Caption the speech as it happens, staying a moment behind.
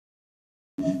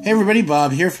Hey everybody,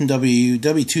 Bob here from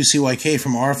W2CYK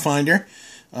from RFinder.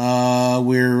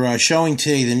 We're showing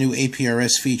today the new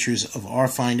APRS features of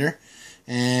RFinder,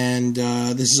 and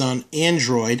this is on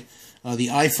Android. The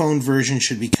iPhone version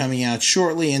should be coming out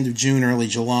shortly, end of June, early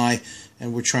July,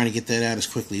 and we're trying to get that out as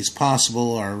quickly as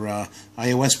possible. Our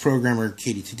iOS programmer,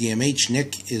 KD2DMH,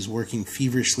 Nick, is working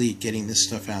feverishly at getting this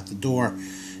stuff out the door.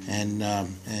 And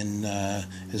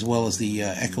as well as the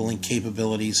Echolink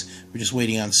capabilities. We're just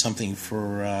waiting on something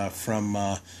from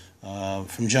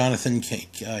Jonathan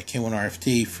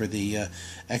K1RFD for the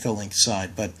Echolink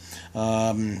side. But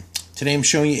today I'm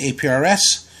showing you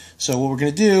APRS. So what we're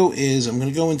going to do is I'm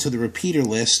going to go into the repeater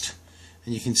list,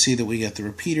 and you can see that we got the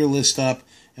repeater list up,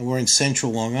 and we're in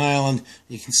central Long Island.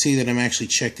 You can see that I'm actually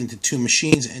checked into two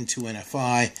machines,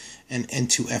 N2NFI and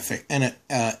N2FXE.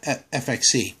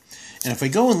 And if I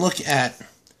go and look at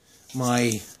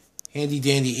my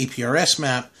handy-dandy APRS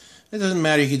map, it doesn't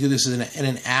matter. You can do this in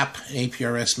an app, an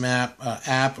APRS map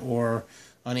app, or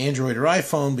on Android or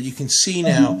iPhone, but you can see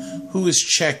now who is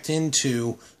checked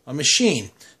into a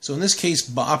machine. So in this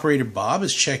case, operator Bob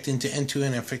is checked into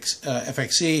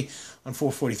N2FXE on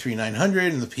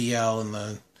 443.900 and the PL and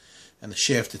the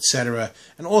shift, etc.,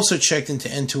 and also checked into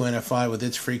N2NFI with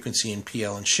its frequency and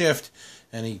PL and shift,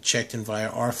 and he checked in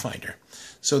via RFinder.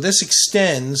 So this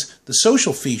extends the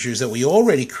social features that we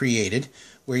already created,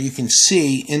 where you can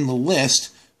see in the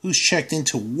list who's checked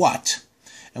into what.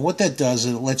 And what that does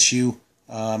is it lets you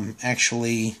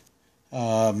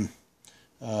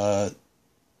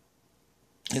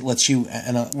it lets you,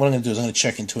 and what I'm going to do is I'm going to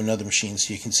check into another machine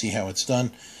so you can see how it's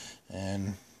done.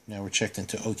 And now we're checked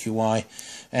into OQI.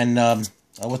 And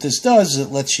what this does is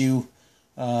it lets you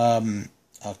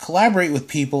collaborate with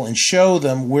people and show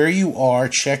them where you are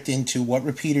checked into, what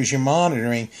repeaters you're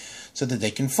monitoring, so that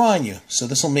they can find you. So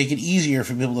this will make it easier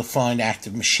for people to find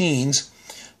active machines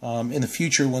in the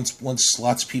future once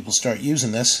lots of people start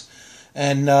using this.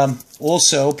 And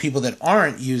also people that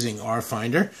aren't using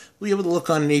RFinder will be able to look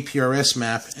on an APRS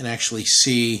map and actually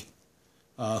see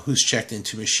who's checked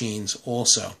into machines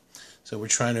also. So we're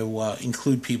trying to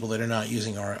include people that are not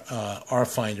using our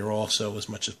RFinder also as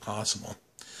much as possible.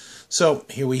 So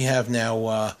here we have now,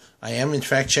 I am in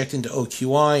fact checked into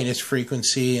OQI and its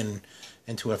frequency, and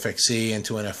into FXE,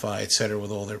 into NFI, etc., with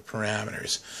all their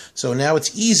parameters. So now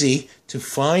it's easy to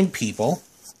find people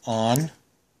on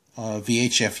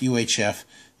VHF, UHF,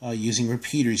 using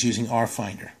repeaters, using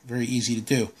RFinder. Very easy to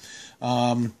do.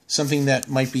 Something that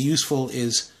might be useful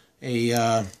is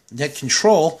a net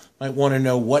control might want to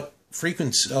know what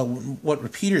frequency, what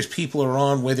repeaters people are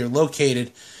on, where they're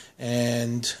located.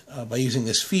 And by using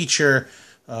this feature,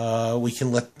 we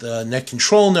can let the net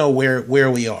control know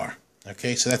where we are.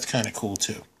 Okay, so that's kind of cool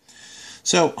too.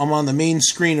 So I'm on the main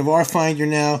screen of RFinder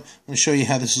now. I'm going to show you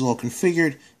how this is all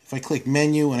configured. If I click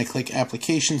Menu and I click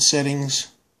Application Settings,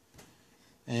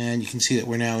 and you can see that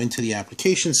we're now into the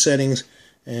application settings.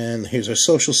 And here's our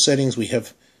social settings. We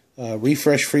have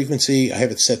refresh frequency. I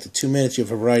have it set to 2 minutes. You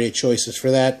have a variety of choices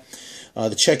for that.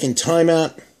 The check-in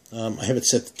timeout. I have it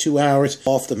set to 2 hours.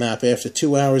 Off the map after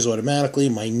 2 hours automatically.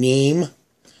 My name,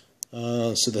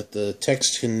 so that the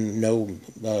text can know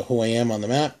who I am on the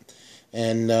map.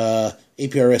 And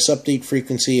APRS update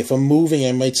frequency. If I'm moving,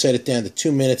 I might set it down to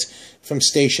 2 minutes. If I'm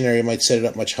stationary, I might set it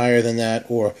up much higher than that.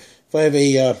 Or if I have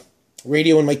a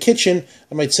radio in my kitchen,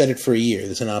 I might set it for a year.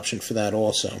 There's an option for that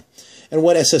also. And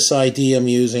what SSID I'm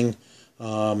using.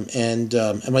 And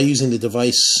am I using the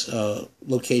device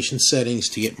location settings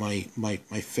to get my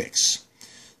fix?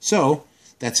 So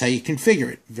that's how you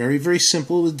configure it. Very, very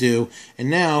simple to do. And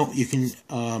now you can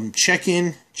check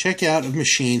in, check out of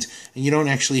machines, and you don't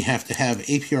actually have to have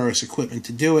APRS equipment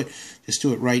to do it. Just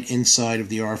do it right inside of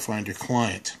the RFinder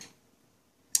client.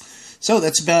 So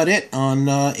that's about it on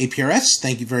APRS.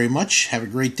 Thank you very much. Have a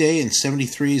great day. And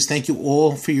 73s, thank you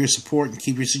all for your support, and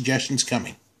keep your suggestions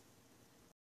coming.